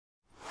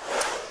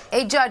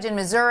A judge in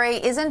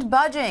Missouri isn't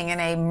budging in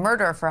a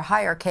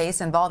murder-for-hire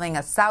case involving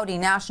a Saudi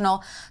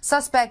national.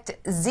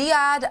 Suspect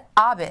Ziad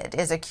Abid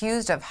is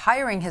accused of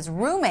hiring his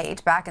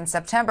roommate back in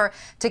September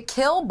to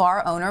kill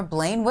bar owner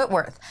Blaine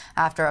Whitworth.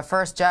 After a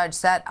first judge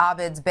set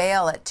Abid's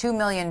bail at $2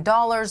 million,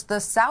 the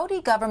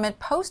Saudi government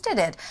posted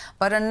it.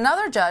 But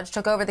another judge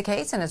took over the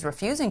case and is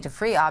refusing to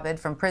free Abid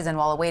from prison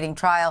while awaiting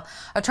trial.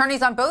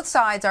 Attorneys on both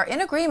sides are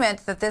in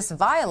agreement that this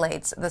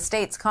violates the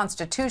state's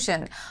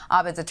constitution.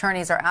 Abid's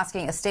attorneys are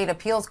asking a state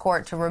appeals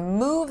court to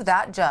remove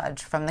that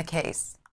judge from the case.